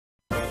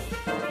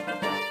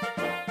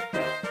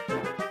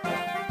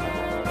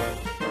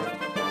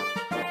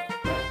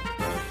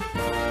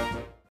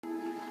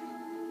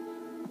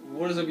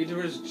What is up,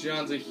 YouTubers?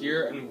 Johnzza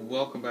here, and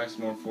welcome back to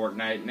more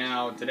Fortnite.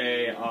 Now,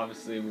 today,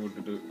 obviously,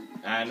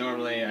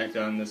 normally I've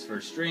done this for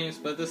streams,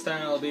 but this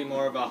time it'll be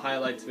more of a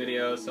highlights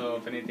video, so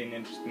if anything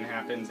interesting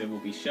happens, it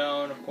will be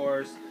shown, of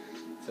course.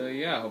 So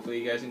yeah,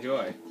 hopefully you guys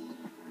enjoy.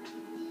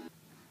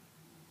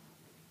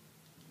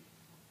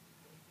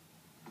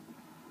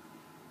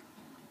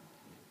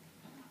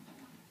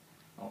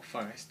 Oh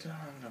fuck, I still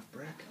don't have enough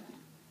brick.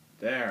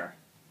 There.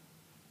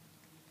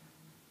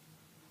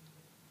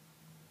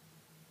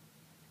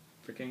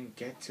 Freaking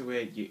get to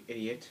it, you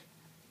idiot.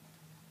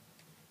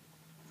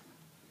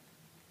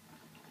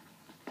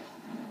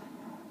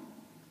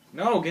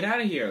 No, get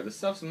out of here. The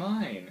stuff's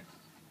mine.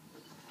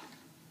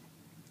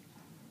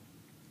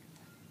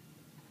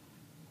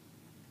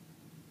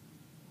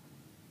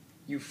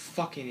 You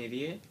fucking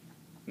idiot.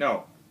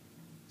 No.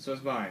 This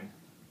one's mine.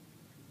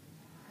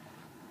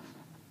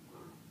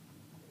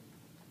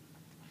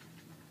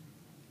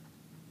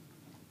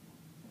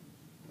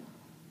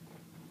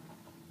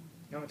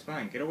 No, it's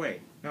mine. Get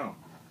away. No.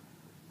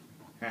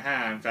 Haha,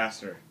 I'm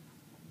faster.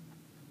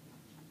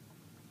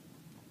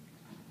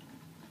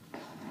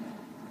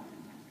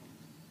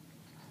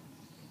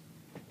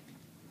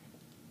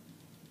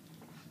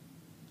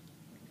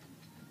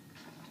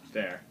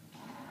 There.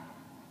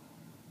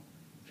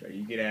 Try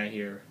you get out of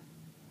here.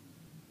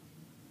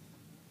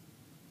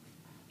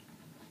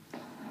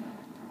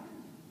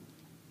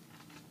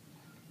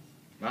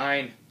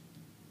 Mine.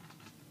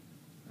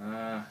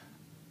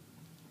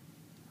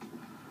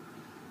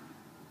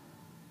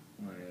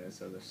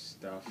 This other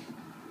stuff.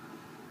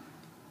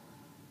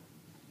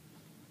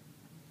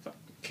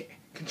 Okay.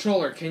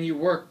 Controller, can you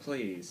work,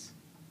 please?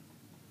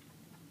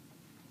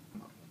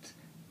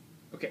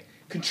 Okay,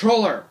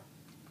 controller,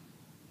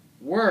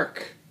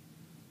 work.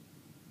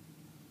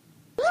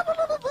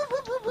 Alright,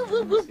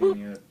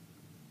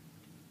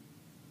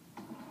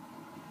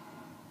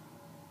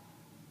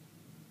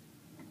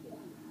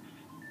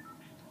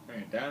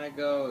 down it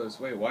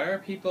goes. Wait, why are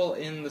people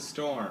in the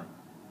storm?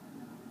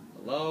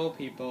 Hello,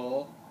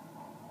 people.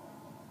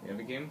 We have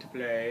a game to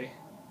play.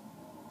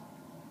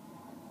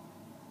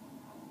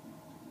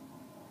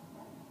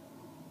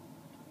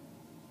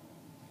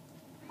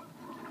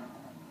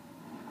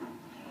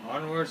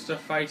 Onwards to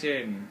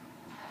fighting.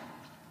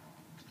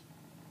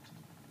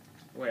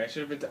 Wait, I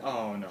should have been.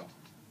 Oh no.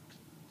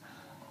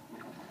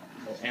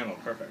 Oh, ammo,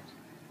 perfect.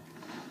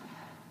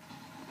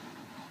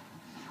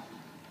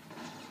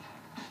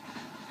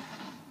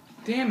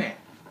 Damn it.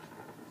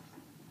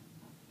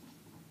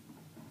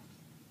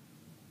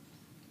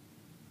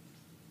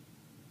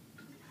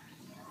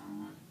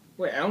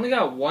 Wait, I only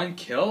got one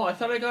kill? I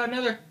thought I got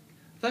another.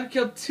 I thought I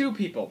killed two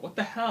people. What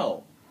the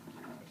hell?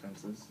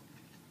 Offenses.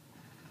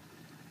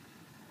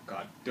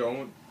 God,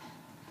 don't.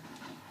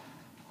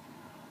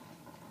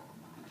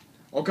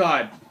 Oh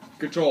god.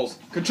 Controls.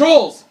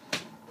 Controls!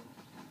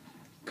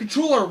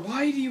 Controller,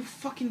 why do you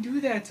fucking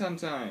do that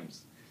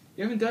sometimes?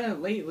 You haven't done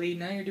it lately,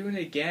 now you're doing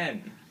it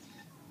again.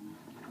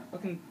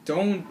 Fucking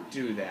don't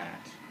do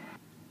that.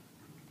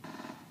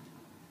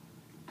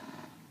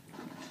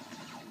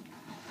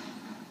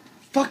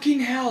 Fucking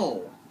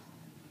hell!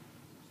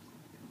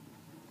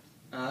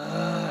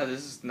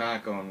 This is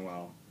not going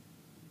well.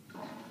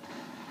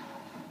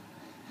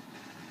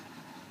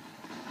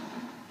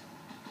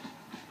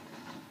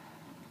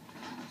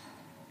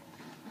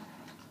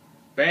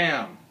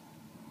 Bam!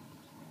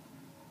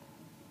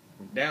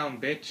 We're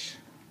down, bitch.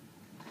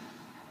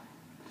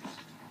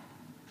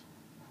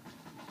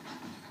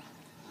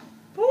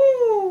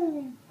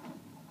 Boom!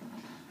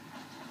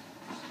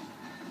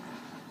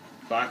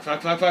 Fuck,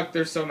 fuck, fuck, fuck,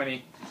 there's so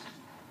many.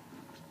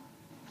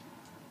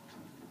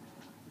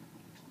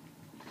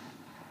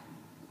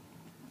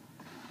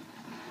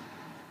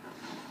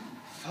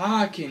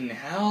 Fucking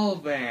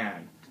hell,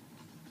 man.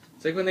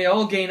 It's like when they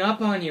all gain up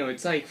on you,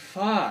 it's like,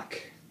 fuck.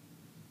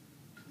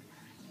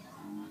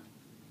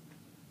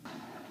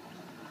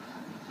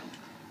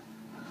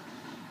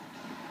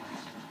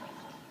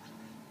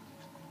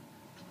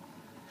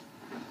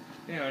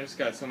 Yeah, I just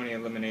got so many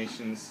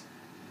eliminations.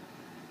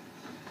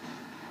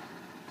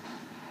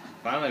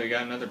 Finally, we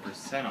got another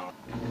 % off.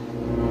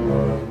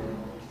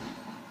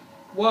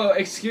 Whoa,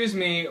 excuse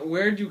me,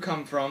 where'd you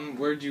come from?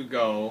 Where'd you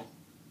go?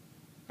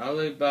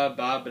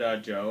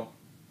 Alibaba Joe.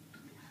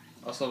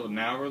 Also,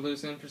 now we're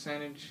losing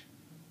percentage.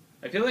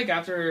 I feel like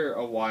after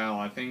a while,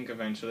 I think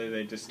eventually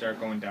they just start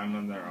going down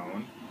on their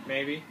own.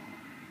 Maybe?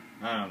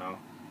 I don't know.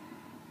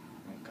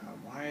 Oh god,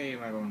 why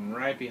am I going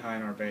right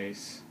behind our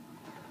base?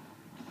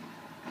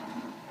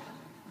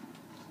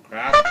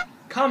 Crap.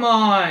 Come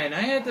on! I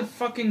had to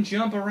fucking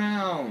jump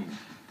around!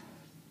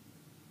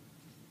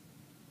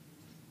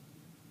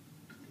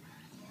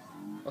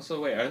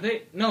 Also, wait, are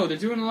they... No, they're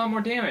doing a lot more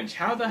damage.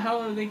 How the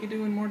hell are they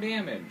doing more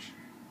damage?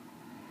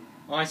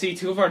 Oh, I see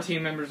 2 of our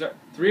team members are...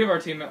 3 of our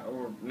team...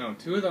 Or, no,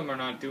 2 of them are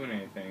not doing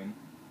anything.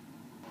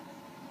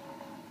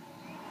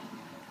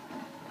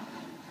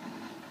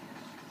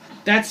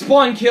 That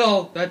spawn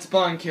kill! That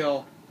spawn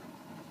kill.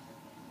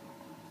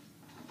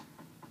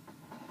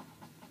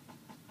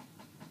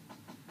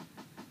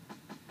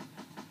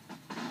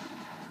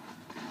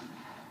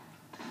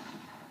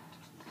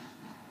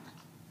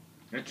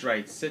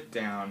 right. Sit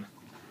down.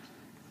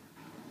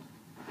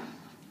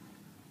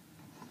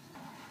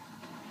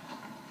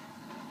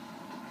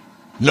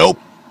 Nope.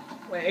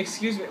 Wait,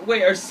 excuse me.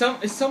 Wait, is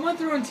someone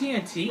throwing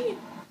TNT?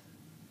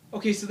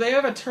 Okay, so they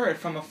have a turret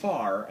from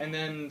afar, and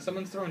then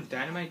someone's throwing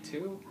dynamite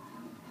too?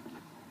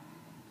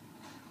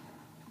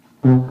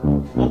 Oh,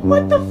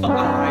 what the fuck? Oh,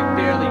 I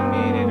barely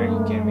made it. Are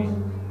you kidding me?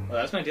 Well,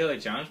 that's my daily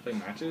challenge, play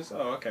matches?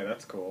 Oh, okay,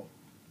 that's cool.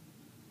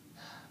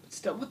 But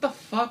still, what the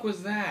fuck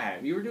was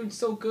that? You were doing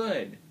so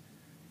good.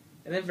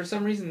 And then for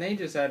some reason, they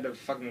just had to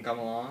fucking come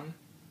along.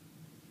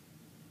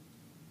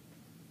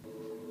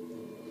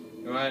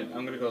 You know what?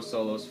 I'm gonna go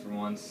solos for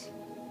once.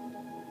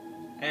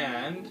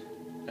 And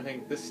I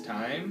think this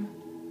time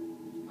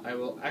I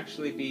will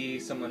actually be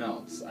someone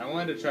else. I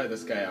wanted to try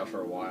this guy out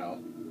for a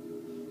while.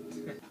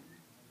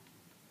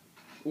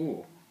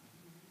 Ooh.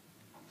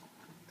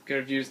 Could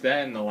have used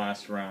that in the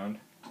last round.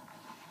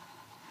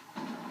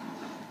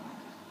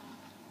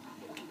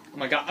 Oh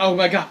my god, oh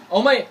my god,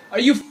 oh my, are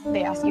you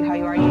They ask you how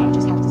you are, you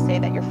just have to say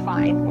that you're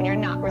fine when you're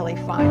not really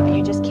fine, but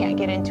you just can't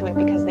get into it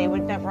because they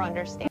would never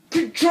understand.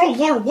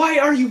 Controller, why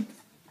are you...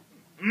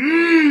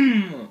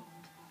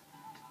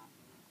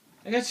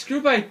 I got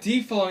screwed by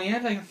default and you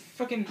had like a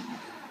fucking...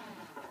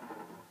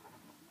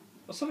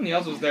 Well, somebody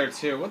else was there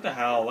too, what the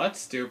hell, that's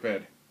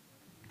stupid.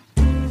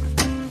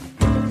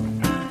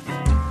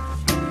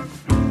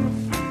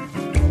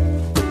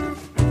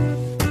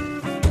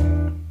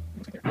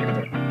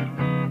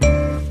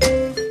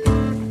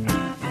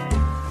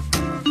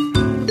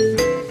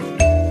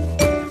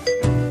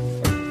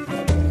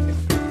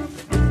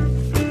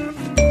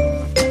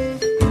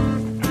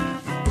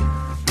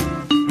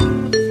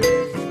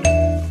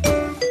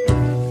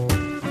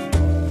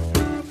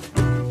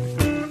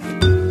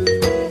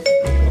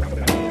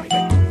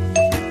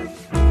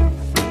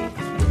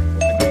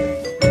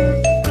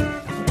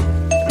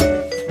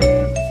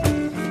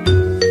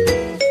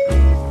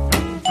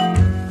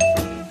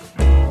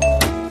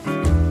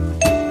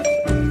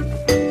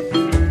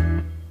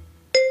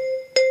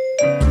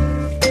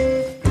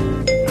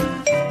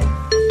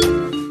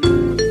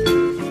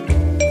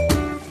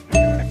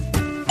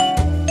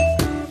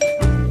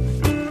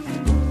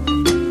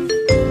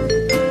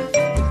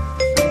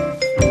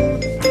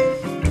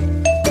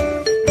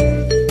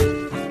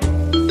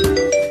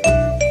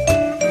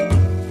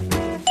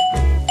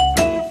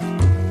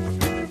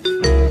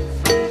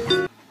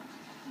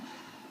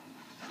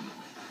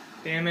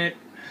 Damn it.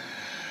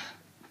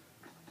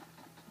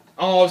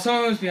 Oh,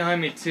 someone was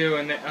behind me too,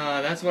 and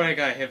that's what I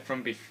got hit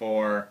from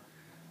before.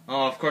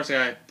 Oh, of course I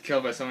got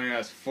killed by someone who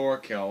has 4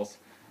 kills.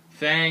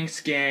 Thanks,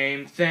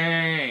 game.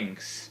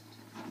 Thanks.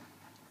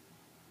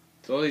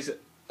 So all these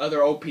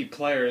other OP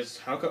players,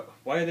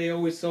 why are they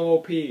always so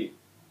OP? It's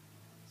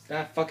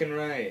not fucking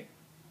right.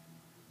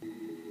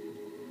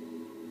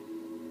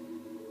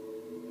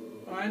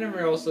 Oh, I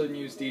never also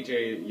used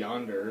DJ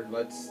Yonder.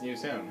 Let's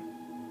use him.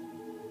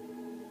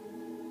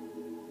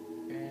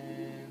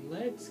 And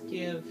let's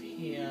give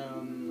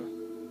him...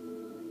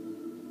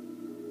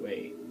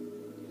 Wait.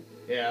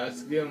 Yeah,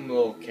 let's give him a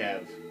little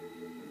Kev.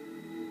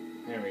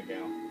 There we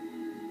go.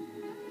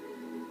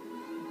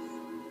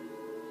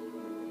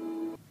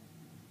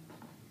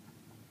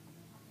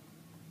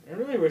 I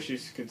really wish you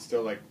could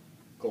still, like,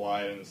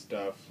 glide and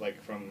stuff,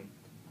 like, from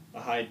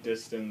a high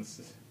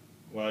distance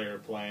while you're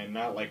playing.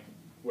 Not, like,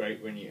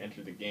 right when you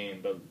enter the game,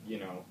 but, you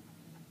know.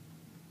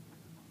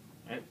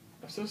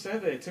 I'm so sad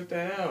that they took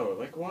that out.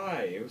 Like,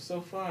 why? It was so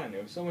fun.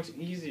 It was so much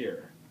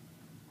easier.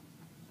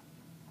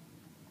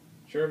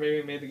 Sure, maybe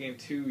it made the game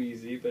too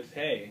easy, but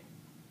hey.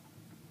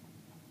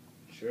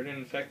 Sure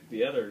didn't affect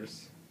the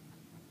others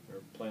who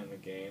were playing the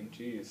game.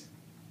 Jeez.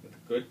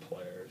 With good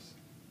players.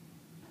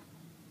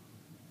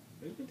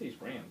 Look at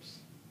these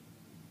ramps.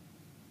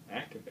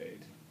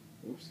 Activate.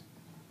 Oops.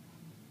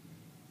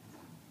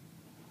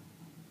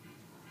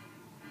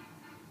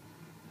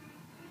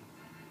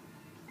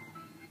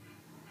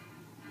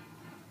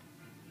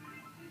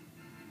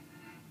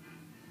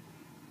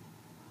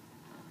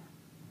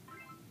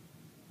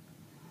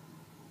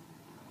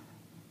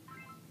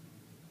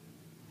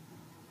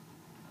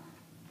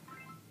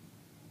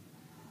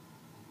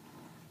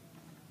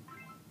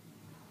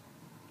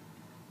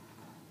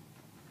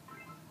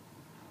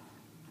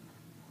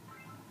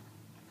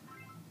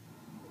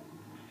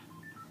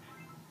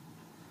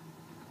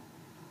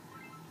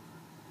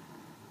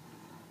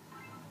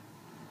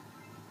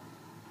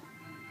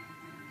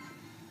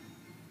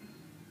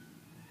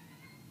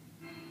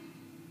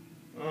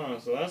 Oh,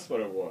 so that's what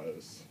it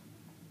was.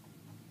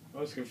 I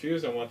was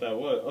confused on what that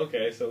was.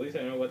 Okay, so at least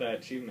I know what that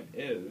achievement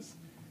is.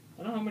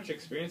 I don't know how much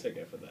experience I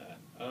get for that.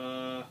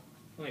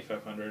 Only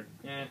 500.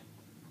 Eh.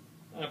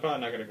 I'm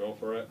probably not gonna go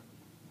for it.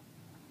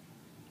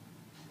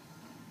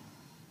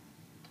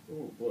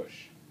 Ooh,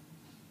 bush.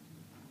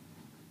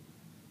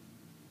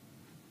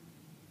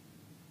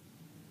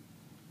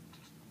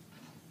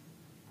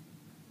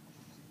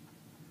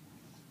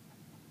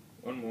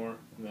 One more,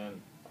 and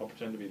then I'll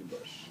pretend to be the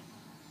bush.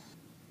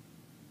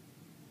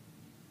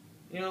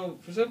 You know,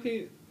 for some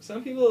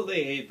people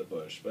they hate the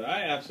bush, but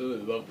I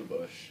absolutely love the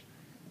bush.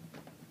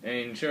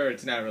 And sure,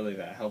 it's not really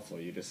that helpful.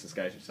 You just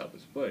disguise yourself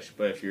as a bush.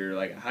 But if you're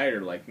like a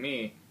hider like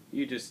me,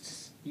 you can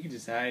just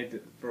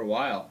hide for a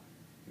while.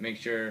 Make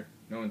sure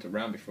no one's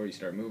around before you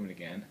start moving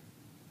again.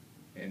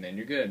 And then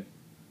you're good.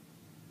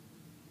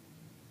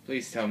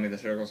 Please tell me the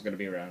circle's gonna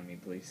be around me,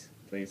 please.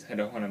 Please, I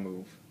don't want to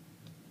move.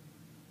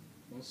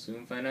 We'll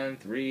soon find out in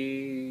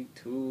 3,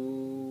 2,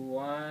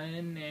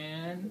 1,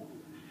 and...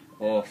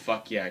 Oh,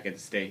 fuck yeah, I get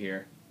to stay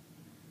here.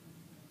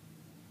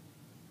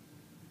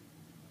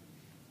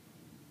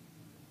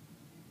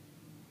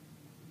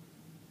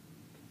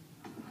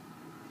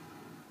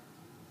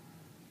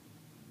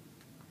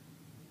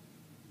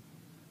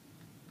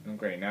 Oh,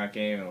 great, now I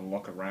can't even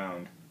look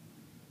around.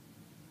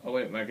 Oh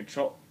wait, my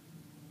controller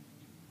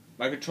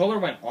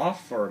went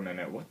off for a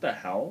minute. What the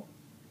hell?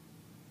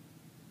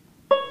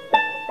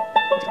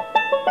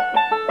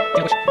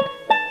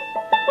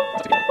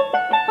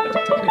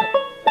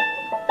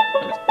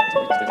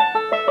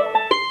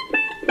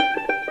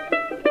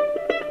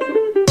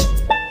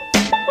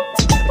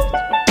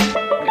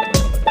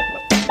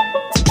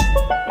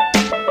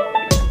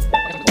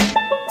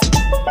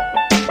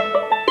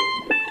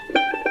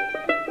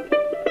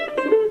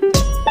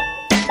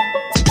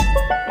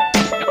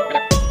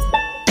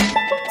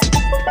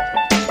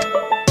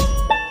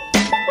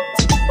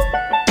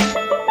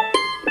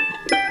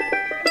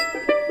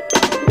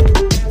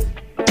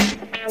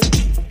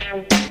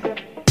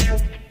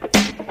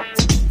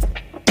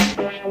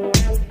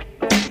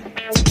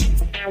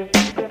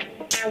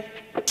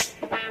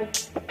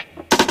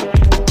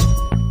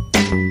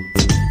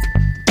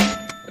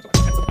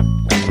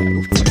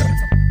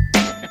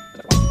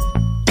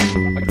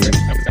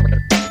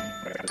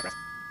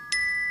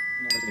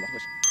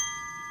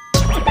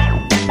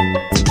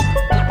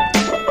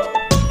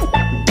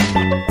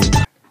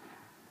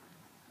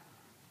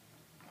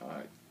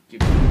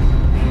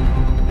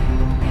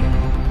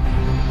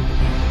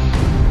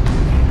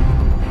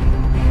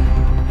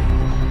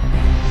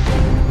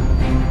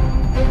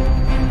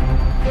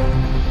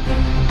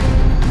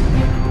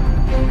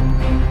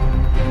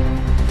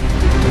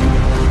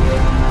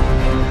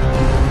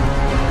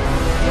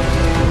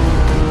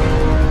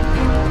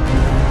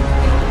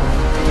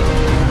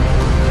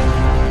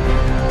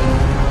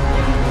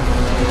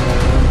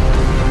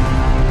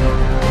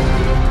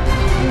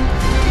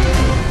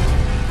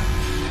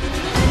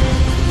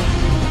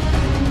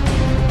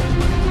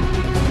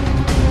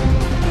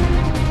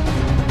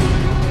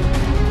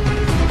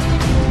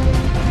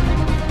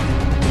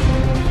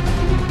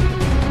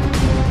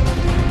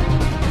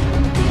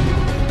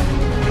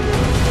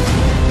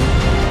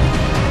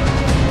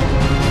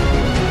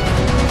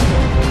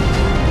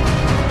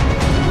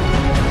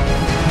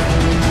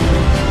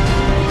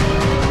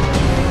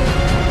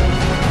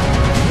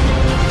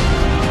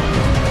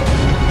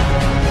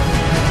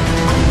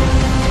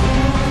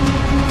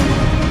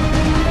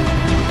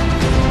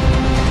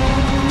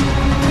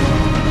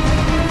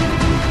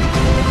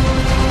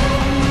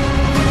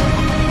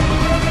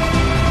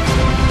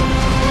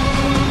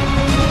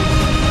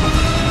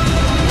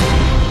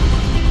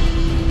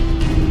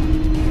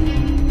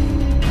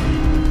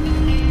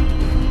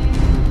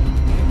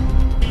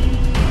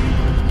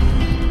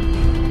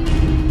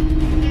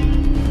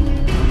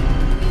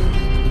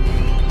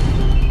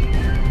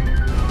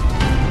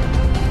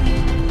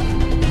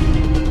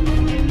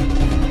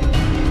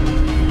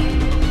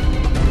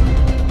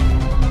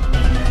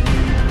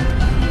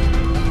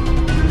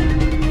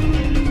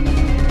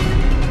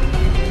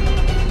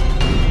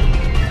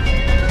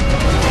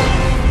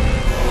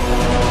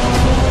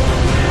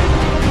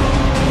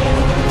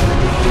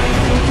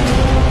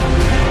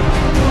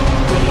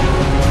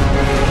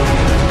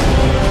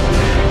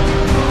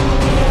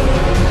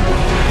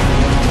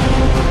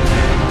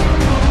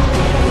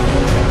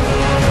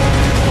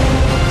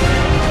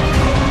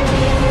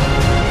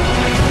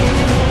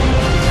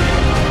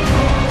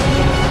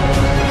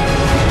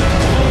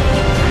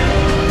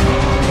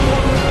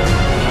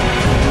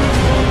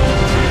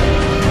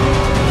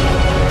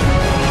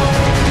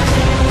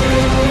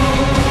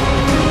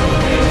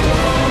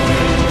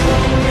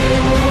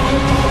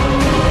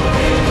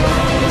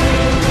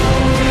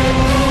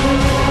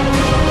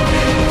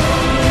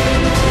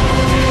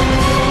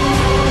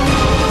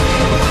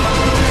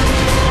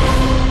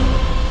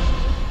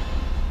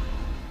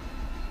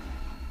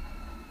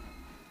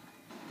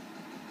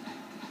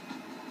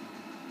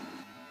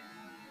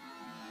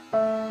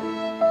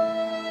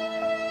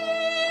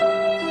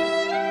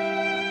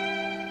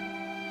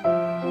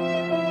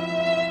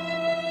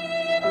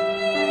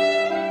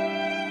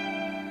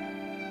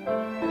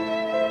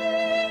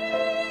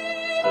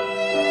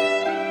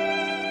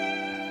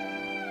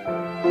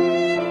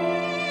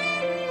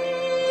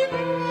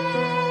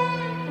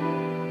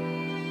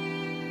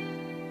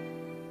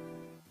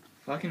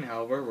 Fucking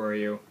hell, where were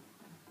you?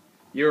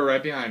 You were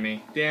right behind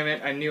me. Damn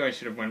it, I knew I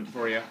should have went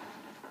for you.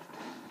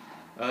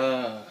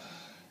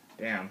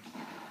 Damn.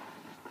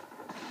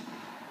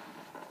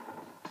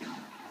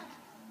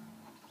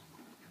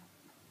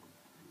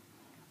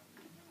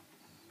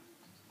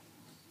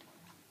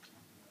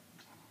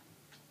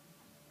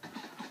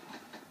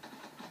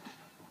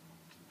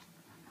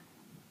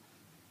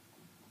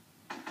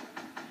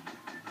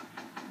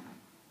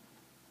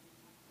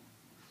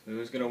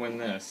 Who's gonna win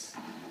this?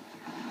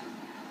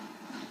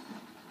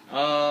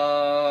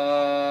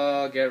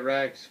 Oh, get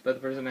wrecked. But the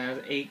person has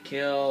 8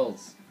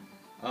 kills.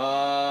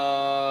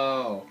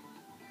 Oh.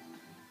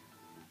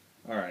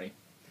 Alrighty.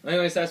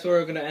 Anyways, that's where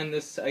we're gonna end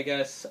this, I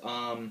guess.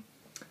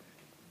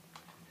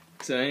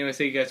 So anyways,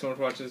 thank you guys so much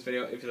for watching this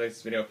video. If you like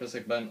this video, press the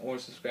like button or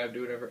subscribe,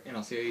 do whatever, and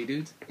I'll see you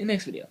dudes in the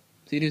next video.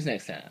 See you dudes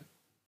next time.